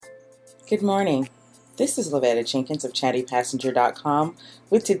Good morning. This is Lavetta Jenkins of ChattyPassenger.com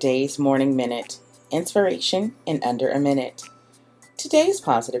with today's Morning Minute. Inspiration in under a minute. Today's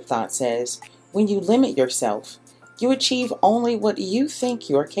positive thought says, when you limit yourself, you achieve only what you think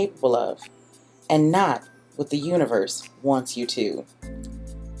you are capable of, and not what the universe wants you to.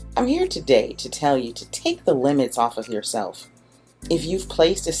 I'm here today to tell you to take the limits off of yourself. If you've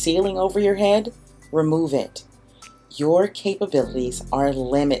placed a ceiling over your head, remove it. Your capabilities are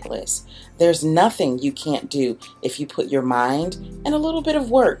limitless. There's nothing you can't do if you put your mind and a little bit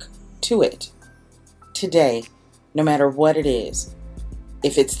of work to it. Today, no matter what it is,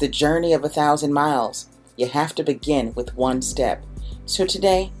 if it's the journey of 1,000 miles, you have to begin with one step. So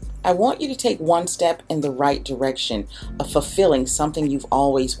today, I want you to take one step in the right direction of fulfilling something you've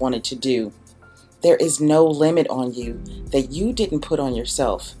always wanted to do. There is no limit on you that you didn't put on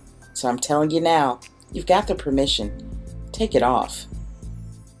yourself. So I'm telling you now, you've got the permission. Take it off.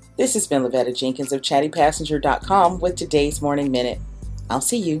 This has been Lavetta Jenkins of ChattyPassenger.com with today's Morning Minute. I'll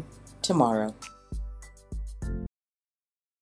see you tomorrow.